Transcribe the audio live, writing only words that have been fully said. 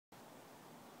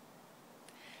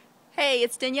Hey,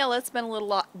 it's Daniela. It's been a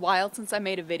little while since I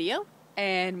made a video,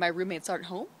 and my roommates aren't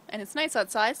home, and it's nice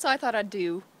outside, so I thought I'd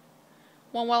do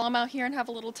one while I'm out here and have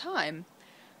a little time.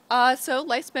 So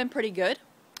life's been pretty good.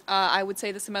 I would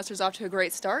say the semester's off to a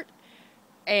great start,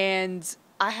 and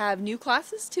I have new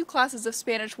classes, 2 classes of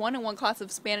Spanish 1 and 1 class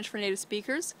of Spanish for native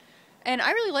speakers, and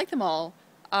I really like them all.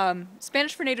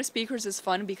 Spanish for native speakers is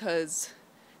fun because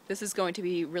this is going to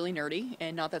be really nerdy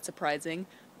and not that surprising,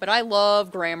 but I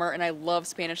love grammar and I love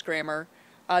Spanish grammar.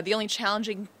 The only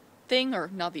challenging thing,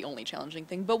 or not the only challenging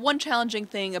thing, but one challenging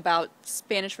thing about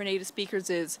Spanish for native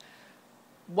speakers is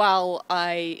while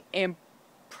I am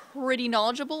pretty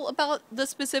knowledgeable about the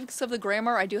specifics of the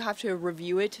grammar, I do have to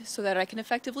review it so that I can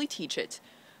effectively teach it.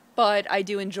 But I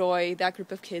do enjoy that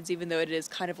group of kids even though it is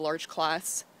kind of a large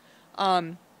class.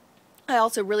 I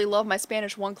also really love my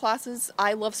Spanish 1 classes.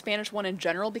 I love Spanish 1 in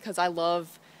general because I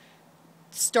love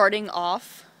starting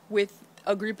off with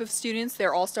a group of students.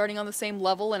 They're all starting on the same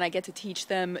level and I get to teach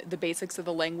them the basics of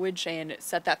the language and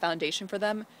set that foundation for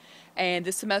them. And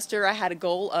this semester I had a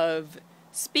goal of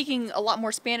speaking a lot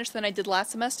more Spanish than I did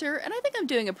last semester, and I think I'm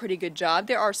doing a pretty good job.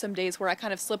 There are some days where I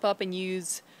kind of slip up and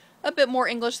use a bit more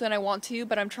English than I want to,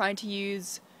 but I'm trying to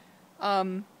use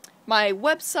my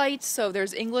website, so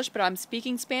there's English, but I'm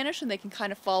speaking Spanish, and they can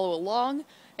kind of follow along,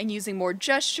 and using more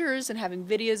gestures, and having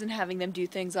videos, and having them do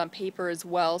things on paper as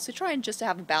well, so trying just to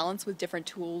have a balance with different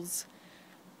tools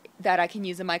that I can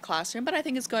use in my classroom, but I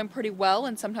think it's going pretty well,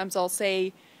 and sometimes I'll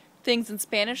say things in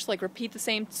Spanish, like repeat the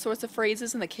same sorts of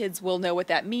phrases, and the kids will know what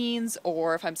that means,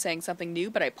 or if I'm saying something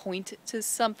new, but I point to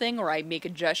something, or I make a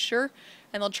gesture,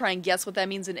 and they'll try and guess what that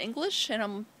means in English,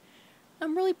 and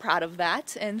I'm really proud of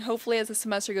that, and hopefully as the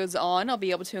semester goes on, I'll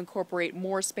be able to incorporate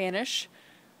more Spanish.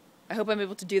 I hope I'm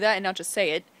able to do that and not just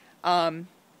say it. And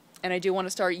I do want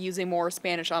to start using more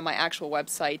Spanish on my actual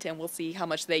website, and we'll see how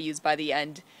much they use by the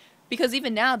end. Because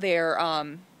even now they're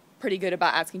pretty good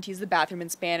about asking to use the bathroom in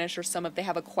Spanish, or if they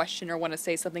have a question or want to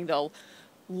say something, they'll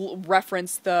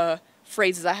reference the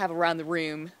phrases I have around the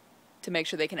room to make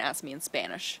sure they can ask me in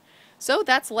Spanish. So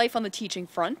that's life on the teaching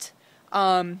front.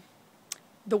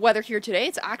 The weather here today,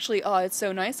 it's actually, it's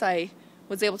so nice. I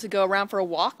was able to go around for a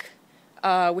walk,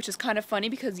 which is kind of funny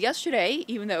because yesterday,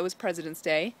 even though it was President's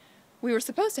Day, we were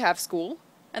supposed to have school,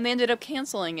 and they ended up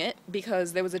canceling it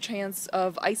because there was a chance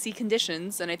of icy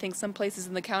conditions, and I think some places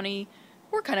in the county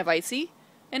were kind of icy.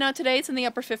 And today it's in the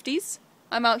upper 50s.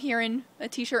 I'm out here in a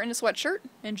t-shirt and a sweatshirt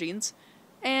and jeans,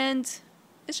 and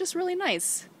it's just really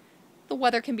nice. The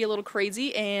weather can be a little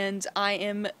crazy, and I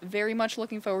am very much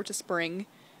looking forward to spring,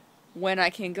 when I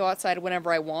can go outside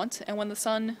whenever I want, and when the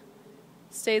sun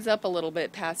stays up a little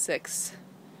bit past 6.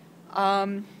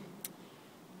 Trying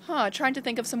to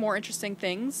think of some more interesting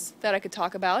things that I could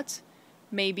talk about.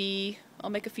 Maybe I'll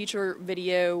make a future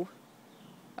video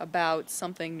about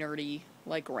something nerdy,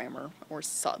 like grammar, or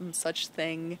some such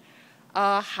thing.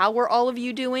 How are all of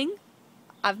you doing?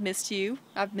 I've missed you.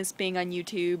 I've missed being on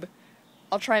YouTube.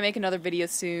 I'll try and make another video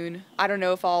soon. I don't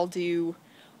know if I'll do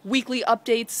weekly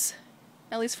updates,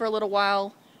 at least for a little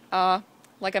while.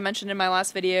 Like I mentioned in my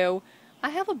last video, I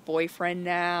have a boyfriend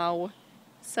now,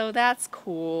 so that's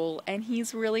cool, and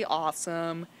he's really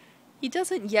awesome. He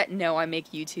doesn't yet know I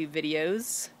make YouTube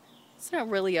videos. It's not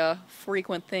really a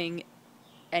frequent thing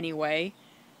anyway,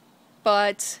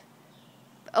 but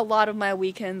a lot of my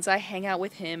weekends I hang out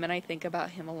with him and I think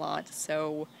about him a lot,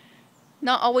 so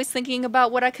not always thinking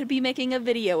about what I could be making a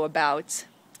video about.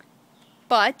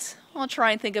 But I'll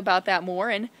try and think about that more,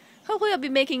 and hopefully I'll be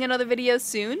making another video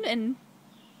soon, and,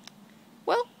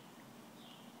 well,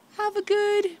 have a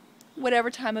good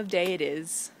whatever time of day it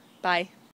is. Bye.